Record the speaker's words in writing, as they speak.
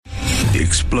The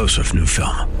explosive new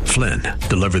film, Flynn,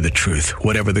 deliver the truth,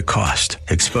 whatever the cost,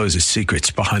 exposes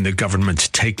secrets behind the government's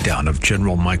takedown of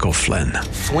General Michael Flynn.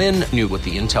 Flynn knew what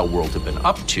the intel world had been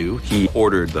up to. He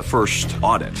ordered the first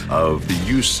audit of the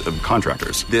use of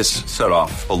contractors. This set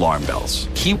off alarm bells.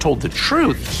 He told the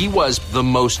truth. He was the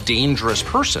most dangerous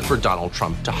person for Donald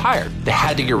Trump to hire. They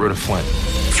had to get rid of Flynn.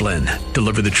 Flynn,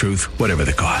 deliver the truth, whatever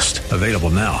the cost. Available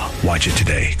now. Watch it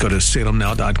today. Go to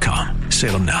salemnow.com.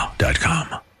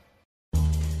 salemnow.com.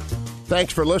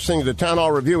 Thanks for listening to the Town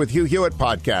Hall Review with Hugh Hewitt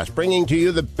podcast, bringing to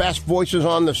you the best voices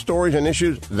on the stories and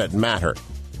issues that matter.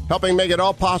 Helping make it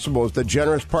all possible is the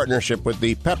generous partnership with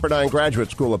the Pepperdine Graduate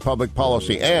School of Public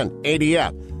Policy and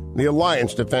ADF, the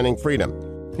Alliance Defending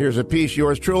Freedom. Here's a piece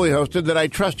yours truly hosted that I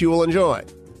trust you will enjoy.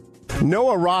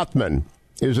 Noah Rothman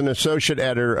is an associate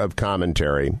editor of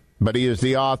Commentary, but he is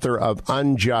the author of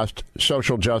Unjust,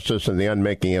 Social Justice and the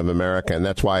Unmaking of America, and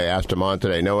that's why I asked him on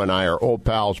today. Noah and I are old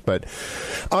pals, but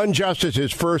Unjust is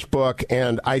his first book,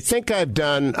 and I think I've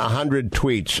done 100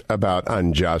 tweets about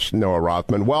Unjust. Noah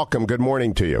Rothman, welcome. Good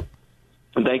morning to you.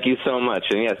 Thank you so much.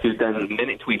 And yes, you've done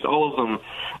many tweets. All of them,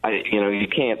 you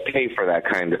can't pay for that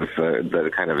kind of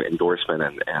the kind of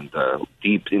endorsement and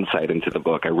deep insight into the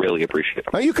book. I really appreciate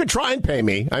it. Well, you could try and pay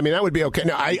me. I mean, that would be okay.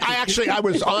 No, I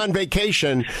was on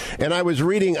vacation and I was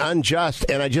reading Unjust,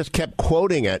 and I just kept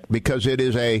quoting it because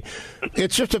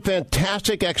it's just a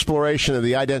fantastic exploration of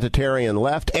the identitarian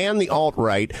left and the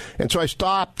alt-right. And so I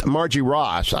stopped Margie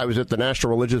Ross. I was at the National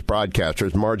Religious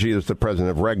Broadcasters. Margie is the president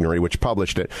of Regnery, which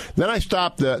published it. Then I stopped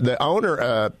the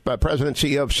owner, president,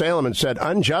 CEO of Salem, and said,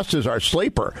 Unjust is our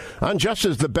sleeper. Unjust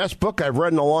is the best book I've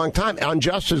read in a long time.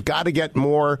 Unjust has got to get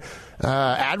more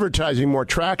advertising, more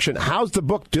traction. How's the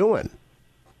book doing?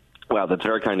 Well, that's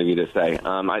very kind of you to say.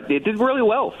 It did really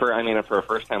well for a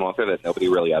first-time author that nobody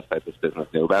really outside this business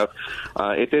knew about.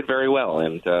 It did very well,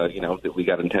 and we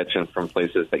got attention from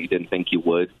places that you didn't think you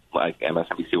would, like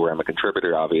MSNBC, where I'm a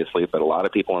contributor, obviously, but a lot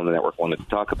of people on the network wanted to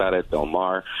talk about it. Bill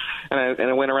Maher, and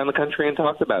I went around the country and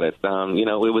talked about it.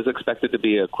 It was expected to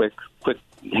be a quick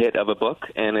hit of a book,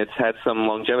 and it's had some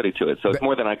longevity to it, so it's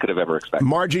more than I could have ever expected.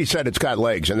 Margie said it's got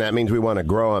legs, and that means we want to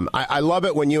grow them. I love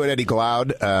it when you and Eddie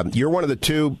Glaude, you're one of the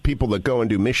two people that go and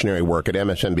do missionary work at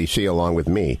MSNBC along with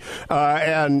me,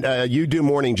 and you do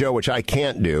Morning Joe, which I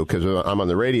can't do because I'm on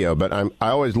the radio, but I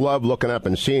always love looking up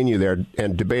and seeing you there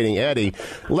and debating Eddie.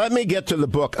 Let me get to the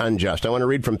book Unjust. I want to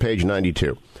read from page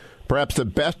 92. Perhaps the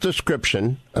best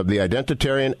description of the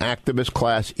identitarian activist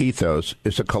class ethos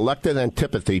is a collective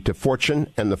antipathy to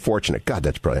fortune and the fortunate. God,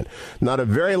 that's brilliant. Not a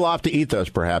very lofty ethos,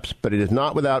 perhaps, but it is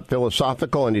not without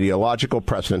philosophical and ideological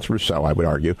precedents. Rousseau, I would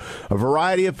argue. A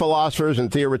variety of philosophers and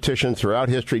theoreticians throughout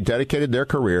history dedicated their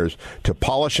careers to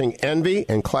polishing envy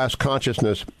and class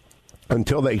consciousness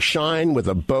until they shine with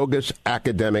a bogus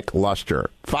academic luster.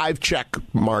 5 check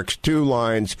marks, 2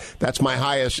 lines. That's my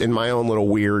highest in my own little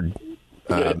weird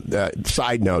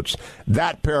side notes.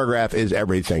 That paragraph is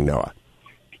everything, Noah.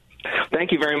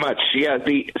 Thank you very much. Yeah,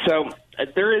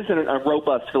 there is a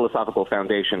robust philosophical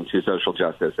foundation to social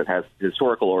justice. It has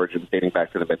historical origins dating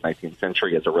back to the mid-19th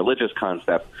century as a religious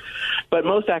concept. But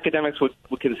most academics would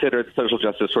consider social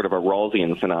justice sort of a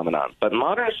Rawlsian phenomenon. But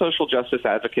modern social justice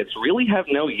advocates really have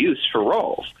no use for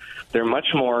Rawls. They're much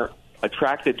more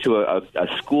attracted to a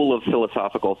school of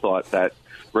philosophical thought that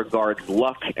regards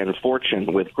luck and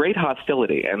fortune with great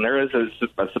hostility, and there is a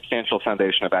substantial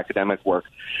foundation of academic work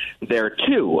there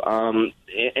too. And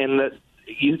that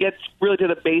you get really to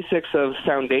the basics of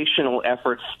foundational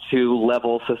efforts to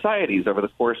level societies over the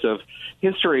course of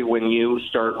history when you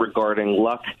start regarding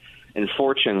luck and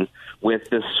fortune with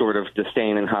this sort of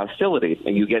disdain and hostility.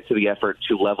 And you get to the effort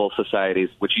to level societies,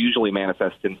 which usually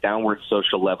manifests in downward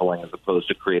social leveling as opposed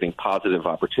to creating positive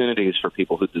opportunities for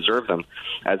people who deserve them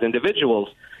as individuals.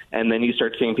 And then you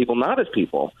start seeing people not as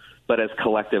people, but as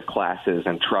collective classes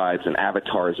and tribes and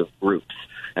avatars of groups.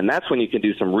 And that's when you can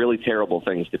do some really terrible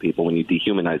things to people, when you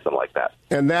dehumanize them like that.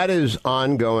 And that is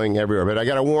ongoing everywhere. But I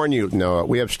got to warn you, Noah,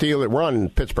 we have Steelers. We're on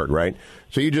Pittsburgh, right?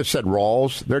 So you just said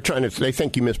Rawls. They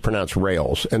think you mispronounce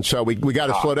rails. And so we got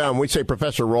to slow down. When we say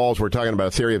Professor Rawls, we're talking about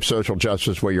a theory of social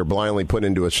justice where you're blindly put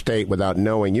into a state without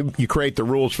knowing. You create the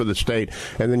rules for the state,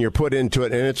 and then you're put into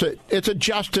it. And it's a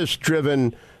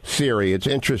justice-driven theory. It's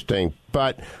interesting.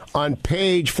 But on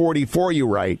page 44, you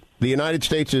write, the United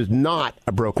States is not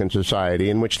a broken society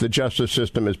in which the justice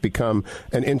system has become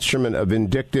an instrument of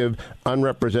vindictive,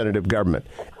 unrepresentative government.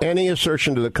 Any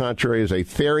assertion to the contrary is a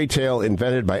fairy tale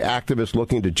invented by activists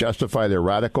looking to justify their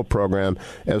radical program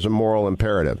as a moral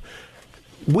imperative.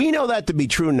 We know that to be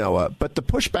true, Noah, but the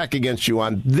pushback against you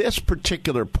on this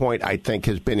particular point, I think,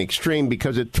 has been extreme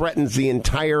because it threatens the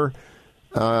entire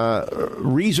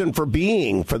reason for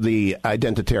being for the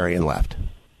identitarian left.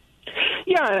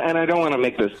 Yeah, and I don't want to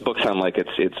make this book sound like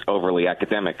it's overly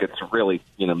academic. It's really,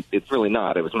 it's really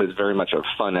not. It was very much a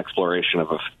fun exploration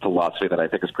of a philosophy that I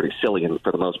think is pretty silly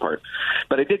for the most part.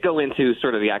 But I did go into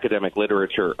sort of the academic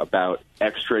literature about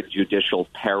extrajudicial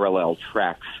parallel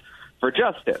tracks for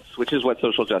justice, which is what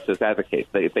social justice advocates.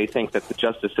 They think that the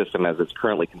justice system as it's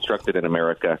currently constructed in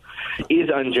America is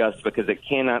unjust because it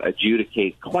cannot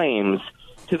adjudicate claims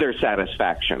to their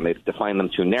satisfaction. They define them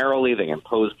too narrowly. They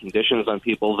impose conditions on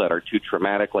people that are too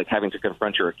traumatic, like having to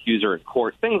confront your accuser in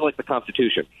court. Things like the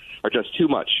Constitution are just too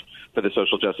much for the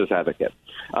social justice advocate.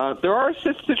 There are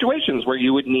situations where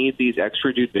you would need these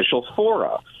extrajudicial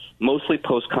fora, mostly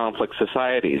post-conflict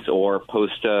societies or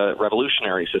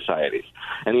post-revolutionary societies.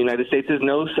 And the United States is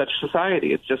no such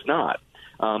society. It's just not.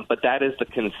 But that is the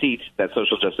conceit that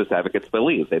social justice advocates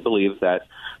believe. They believe that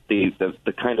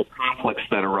the kind of conflicts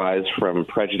that arise from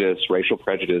prejudice, racial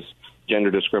prejudice, gender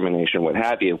discrimination, what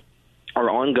have you, are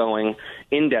ongoing,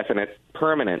 indefinite,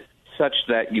 permanent, such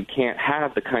that you can't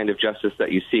have the kind of justice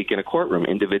that you seek in a courtroom,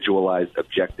 individualized,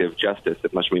 objective justice.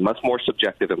 It must be much more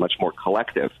subjective and much more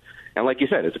collective. And like you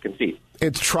said, it's a conceit.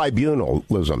 It's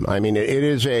tribunalism. I mean, it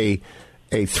is a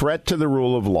threat to the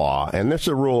rule of law, and this is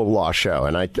a rule of law show,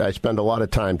 and I spend a lot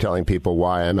of time telling people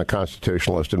why I'm a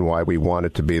constitutionalist and why we want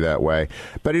it to be that way.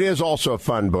 But it is also a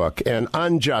fun book, and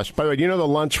Unjust. By the way, do you know the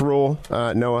Luntz rule,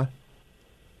 Noah?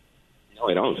 No,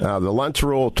 I don't. The Luntz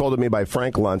rule, told to me by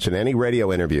Frank Luntz in any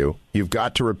radio interview, you've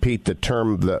got to repeat the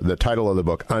term, the title of the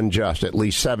book, Unjust, at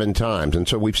least 7 times. And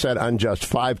so we've said Unjust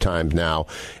 5 times now.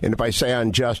 And if I say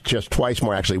Unjust just twice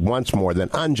more, actually once more, then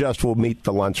Unjust will meet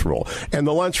the Luntz rule. And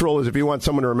the Luntz rule is if you want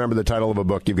someone to remember the title of a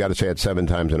book, you've got to say it 7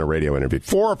 times in a radio interview.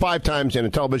 4 or 5 times in a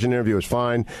television interview is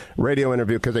fine. Radio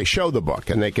interview, because they show the book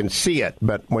and they can see it.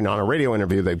 But when on a radio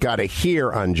interview, they've got to hear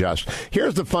Unjust.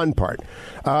 Here's the fun part.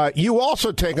 You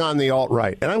also take on the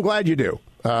alt-right, and I'm glad you do.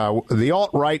 The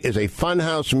alt-right is a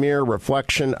funhouse mirror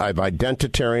reflection of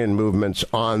identitarian movements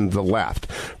on the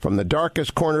left. From the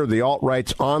darkest corner of the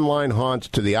alt-right's online haunts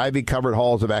to the ivy-covered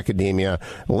halls of academia,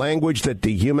 language that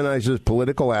dehumanizes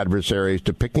political adversaries,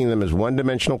 depicting them as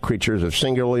one-dimensional creatures of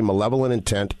singularly malevolent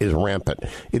intent, is rampant.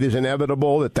 It is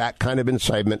inevitable that that kind of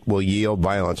incitement will yield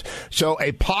violence. So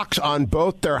a pox on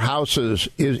both their houses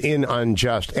is in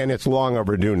Unjust, and it's long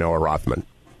overdue, Noah Rothman.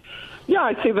 Yeah,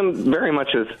 I see them very much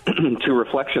as two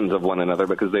reflections of one another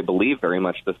because they believe very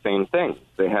much the same thing.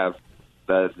 They have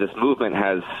this movement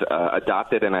has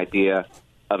adopted an idea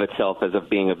of itself as of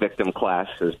being a victim class,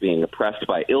 as being oppressed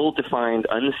by ill-defined,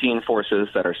 unseen forces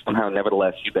that are somehow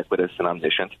nevertheless ubiquitous and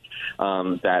omniscient,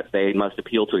 that they must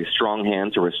appeal to a strong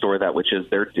hand to restore that which is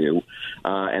their due,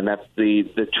 and that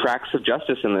the tracks of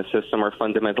justice in this system are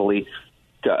fundamentally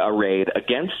arrayed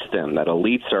against them, that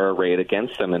elites are arrayed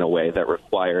against them in a way that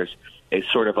requires a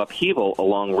sort of upheaval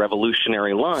along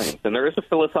revolutionary lines. And there is a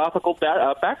philosophical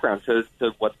background to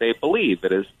what they believe.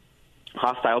 It is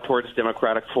hostile towards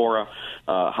democratic fora,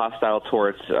 hostile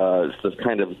towards the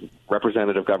kind of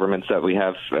representative governments that we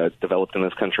have developed in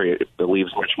this country. It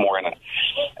believes much more in an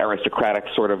aristocratic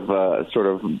sort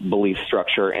of belief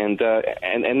structure, and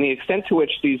the extent to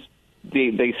which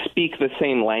they speak the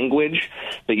same language,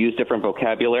 they use different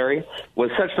vocabulary,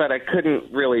 was such that I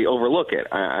couldn't really overlook it.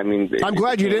 I mean, I'm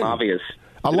glad you didn't. Obvious.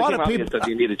 A lot of people that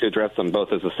you needed to address them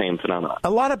both as the same phenomenon. A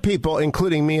lot of people,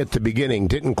 including me at the beginning,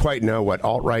 didn't quite know what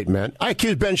alt-right meant. I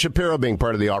accused Ben Shapiro of being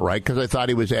part of the alt-right because I thought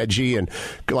he was edgy and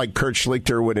like Kurt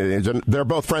Schlichter. They're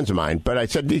both friends of mine, but I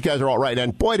said these guys are alt-right,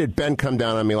 and boy, did Ben come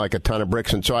down on me like a ton of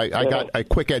bricks. And so I got a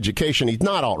quick education. He's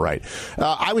not alt-right.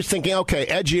 I was thinking, okay,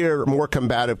 edgier, more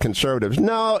combative conservatives.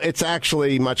 No, it's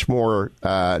actually much more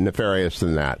nefarious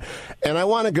than that. And I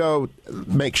want to go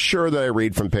make sure that I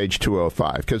read from page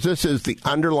 205 because this is the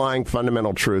underlying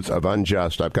fundamental truth of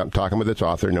Unjust. I'm talking with its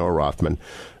author, Noah Rothman.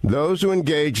 Those who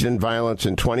engaged in violence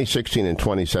in 2016 and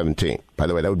 2017, by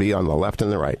the way, that would be on the left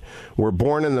and the right, were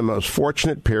born in the most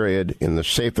fortunate period in the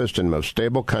safest and most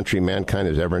stable country mankind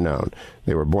has ever known.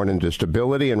 They were born into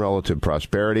stability and relative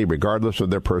prosperity, regardless of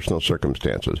their personal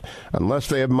circumstances. Unless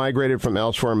they have migrated from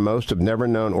elsewhere, most have never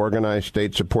known organized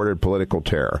state-supported political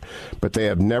terror. But they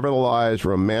have nevertheless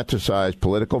romanticized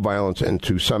political violence and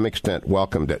to some extent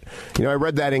welcomed it. You know, I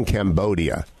read that in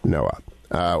Cambodia, Noah.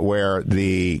 Where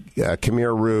the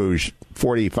Khmer Rouge,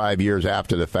 45 years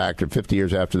after the fact, or 50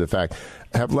 years after the fact,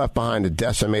 have left behind a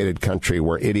decimated country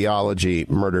where ideology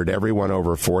murdered everyone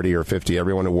over 40 or 50,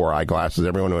 everyone who wore eyeglasses,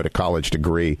 everyone who had a college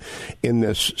degree, in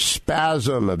this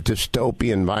spasm of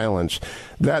dystopian violence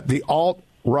that the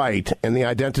alt-right and the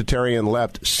identitarian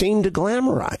left seem to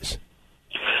glamorize.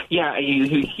 Yeah,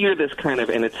 you hear this kind of,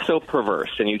 and it's so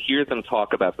perverse, and you hear them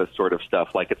talk about this sort of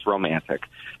stuff like it's romantic,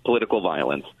 political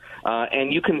violence,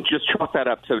 and you can just chalk that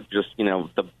up to just,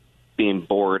 the being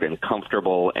bored and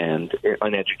comfortable and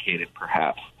uneducated,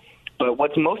 perhaps. But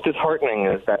what's most disheartening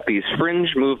is that these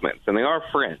fringe movements, and they are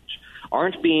fringe,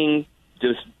 aren't being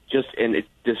just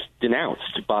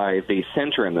denounced by the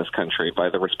center in this country, by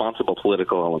the responsible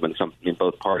political elements in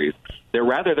both parties.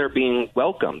 They're being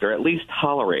welcomed, or at least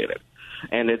tolerated.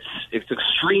 And it's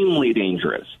extremely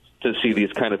dangerous to see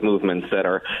these kind of movements that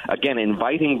are, again,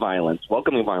 inviting violence,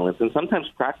 welcoming violence, and sometimes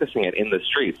practicing it in the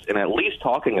streets, and at least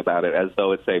talking about it as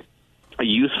though it's a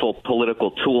useful political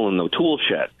tool in the tool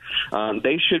shed.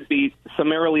 They should be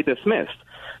summarily dismissed.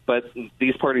 But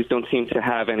these parties don't seem to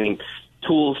have any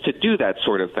tools to do that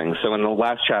sort of thing. So in the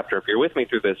last chapter, if you're with me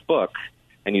through this book,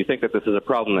 and you think that this is a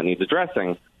problem that needs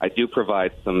addressing, I do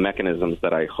provide some mechanisms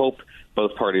that I hope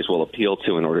both parties will appeal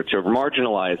to in order to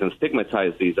marginalize and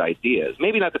stigmatize these ideas.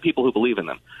 Maybe not the people who believe in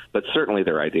them, but certainly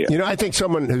their ideas. I think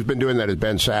someone who's been doing that is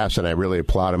Ben Sass, and I really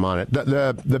applaud him on it.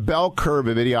 The bell curve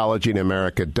of ideology in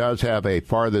America does have a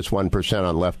farthest 1%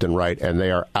 on left and right, and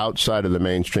they are outside of the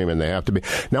mainstream, and they have to be.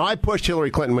 Now, I pushed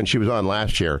Hillary Clinton when she was on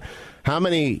last year. How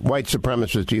many white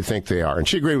supremacists do you think they are? And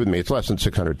she agreed with me. It's less than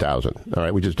 600,000. All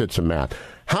right, we just did some math.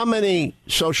 How many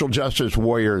social justice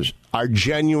warriors are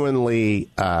genuinely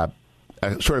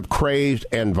sort of crazed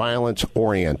and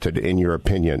violence-oriented, in your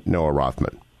opinion, Noah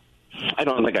Rothman? I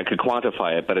don't think I could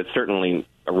quantify it, but it's certainly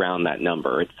around that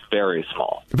number. It's very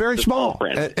small. Very small.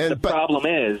 The problem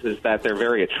is that they're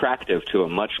very attractive to a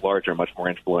much larger, much more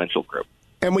influential group.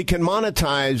 And we can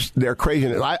monetize their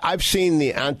craziness. I've seen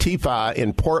the Antifa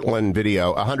in Portland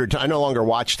video 100 times. I no longer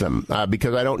watch them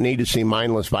because I don't need to see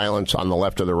mindless violence on the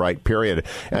left or the right, period.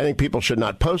 And I think people should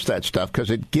not post that stuff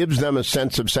because it gives them a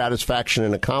sense of satisfaction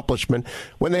and accomplishment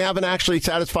when they haven't actually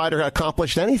satisfied or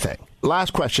accomplished anything.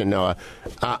 Last question, Noah.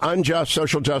 Unjust,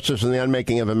 Social Justice and the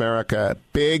Unmaking of America.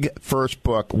 Big first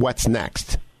book. What's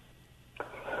next?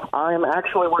 I'm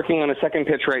actually working on a second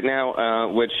pitch right now,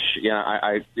 which,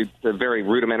 it's a very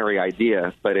rudimentary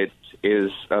idea, but it is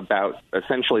about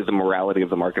essentially the morality of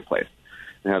the marketplace.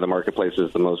 And how the marketplace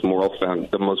is the most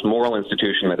moral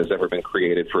institution that has ever been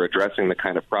created for addressing the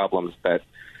kind of problems that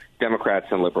Democrats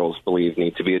and liberals believe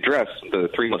need to be addressed. The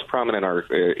three most prominent are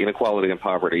inequality and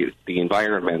poverty, the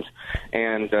environment,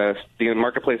 and the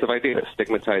marketplace of ideas,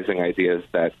 stigmatizing ideas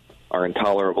that are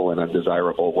intolerable and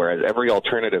undesirable, whereas every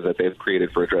alternative that they've created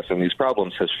for addressing these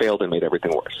problems has failed and made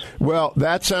everything worse. Well,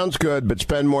 that sounds good, but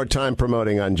spend more time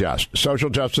promoting Unjust. Social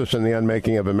Justice and the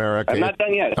Unmaking of America. I'm not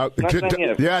done yet.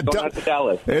 Yeah, going out to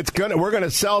Dallas. We're going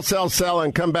to sell,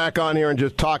 and come back on here and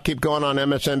just talk. Keep going on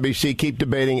MSNBC. Keep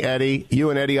debating Eddie. You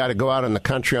and Eddie ought to go out in the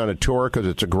country on a tour because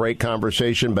it's a great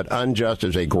conversation, but Unjust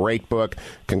is a great book.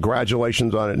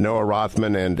 Congratulations on it, Noah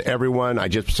Rothman, and everyone. I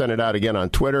just sent it out again on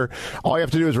Twitter. All you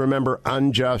have to do is remember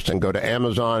Unjust and go to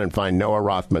Amazon and find Noah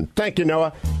Rothman. Thank you,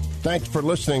 Noah. Thanks for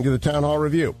listening to the Town Hall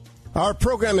Review. Our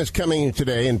program is coming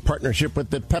today in partnership with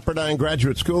the Pepperdine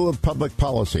Graduate School of Public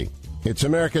Policy. It's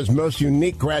America's most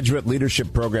unique graduate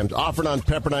leadership programs offered on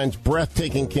Pepperdine's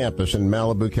breathtaking campus in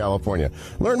Malibu, California.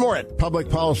 Learn more at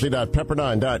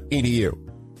publicpolicy.pepperdine.edu.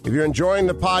 If you're enjoying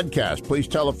the podcast, please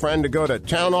tell a friend to go to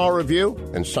Town Hall Review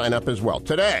and sign up as well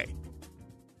today.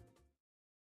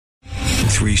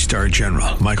 3-star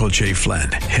General Michael J.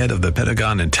 Flynn, head of the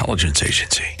Pentagon Intelligence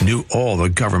Agency, knew all the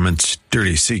government's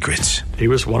dirty secrets. He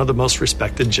was one of the most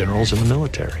respected generals in the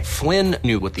military. Flynn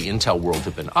knew what the intel world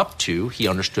had been up to. He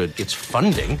understood its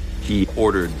funding. He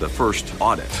ordered the first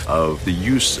audit of the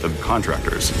use of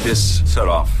contractors. This set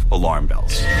off alarm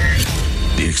bells.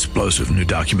 The explosive new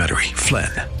documentary,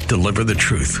 Flynn, Deliver the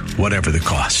Truth, Whatever the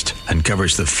Cost,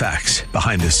 uncovers the facts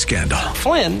behind this scandal.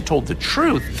 Flynn told the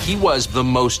truth. He was the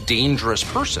most dangerous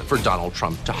person for Donald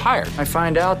Trump to hire. I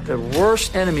find out the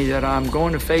worst enemy that I'm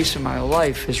going to face in my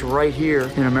life is right here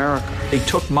in America. They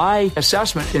took my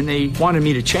assessment and they wanted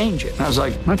me to change it. And I was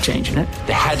like, I'm not changing it.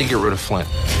 They had to get rid of Flynn.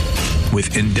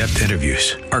 With in-depth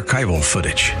interviews, archival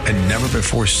footage, and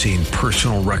never-before-seen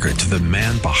personal records of the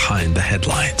man behind the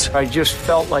headlines. I just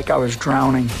felt like I was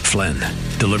drowning. Flynn,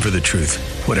 Deliver the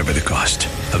Truth, Whatever the Cost.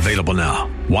 Available now.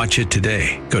 Watch it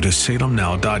today. Go to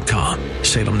salemnow.com.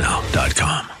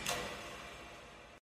 salemnow.com.